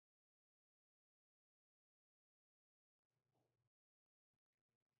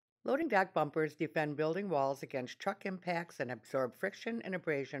Loading dock bumpers defend building walls against truck impacts and absorb friction and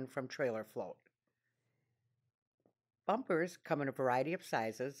abrasion from trailer float. Bumpers come in a variety of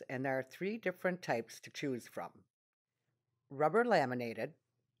sizes, and there are 3 different types to choose from: rubber laminated,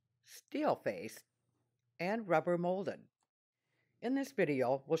 steel faced, and rubber molded. In this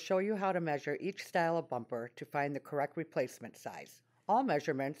video, we'll show you how to measure each style of bumper to find the correct replacement size. All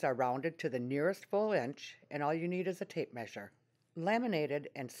measurements are rounded to the nearest full inch, and all you need is a tape measure. Laminated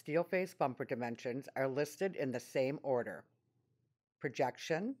and steel face bumper dimensions are listed in the same order: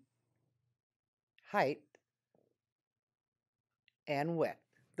 projection, height, and width.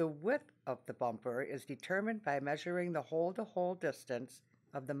 The width of the bumper is determined by measuring the hole-to-hole distance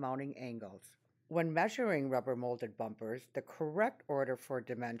of the mounting angles. When measuring rubber molded bumpers, the correct order for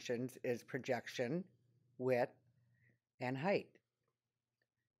dimensions is projection, width, and height.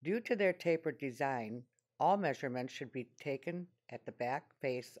 Due to their tapered design, all measurements should be taken at the back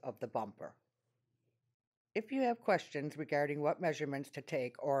face of the bumper. If you have questions regarding what measurements to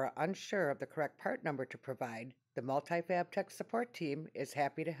take or are unsure of the correct part number to provide, the Multi-Fab Tech Support Team is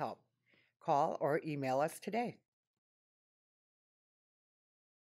happy to help. Call or email us today.